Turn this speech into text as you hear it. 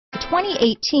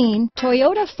2018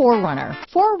 Toyota 4Runner.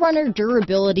 4Runner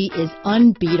durability is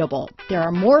unbeatable. There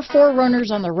are more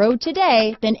 4Runners on the road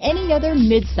today than any other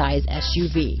midsize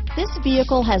SUV. This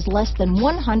vehicle has less than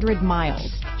 100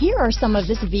 miles. Here are some of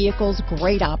this vehicle's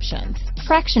great options: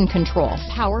 traction control,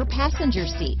 power passenger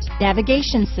seat,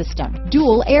 navigation system,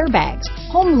 dual airbags,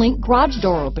 HomeLink garage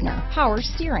door opener, power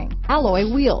steering, alloy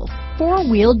wheels,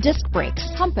 4-wheel disc brakes,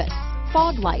 compass,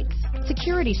 fog lights,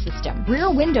 security system,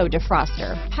 rear window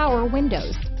defroster, power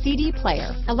windows, CD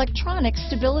player, electronic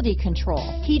stability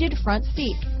control, heated front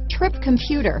seats, trip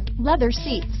computer, leather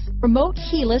seats, remote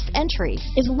keyless entry.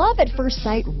 Is love at first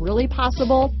sight really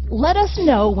possible? Let us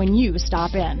know when you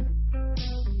stop in.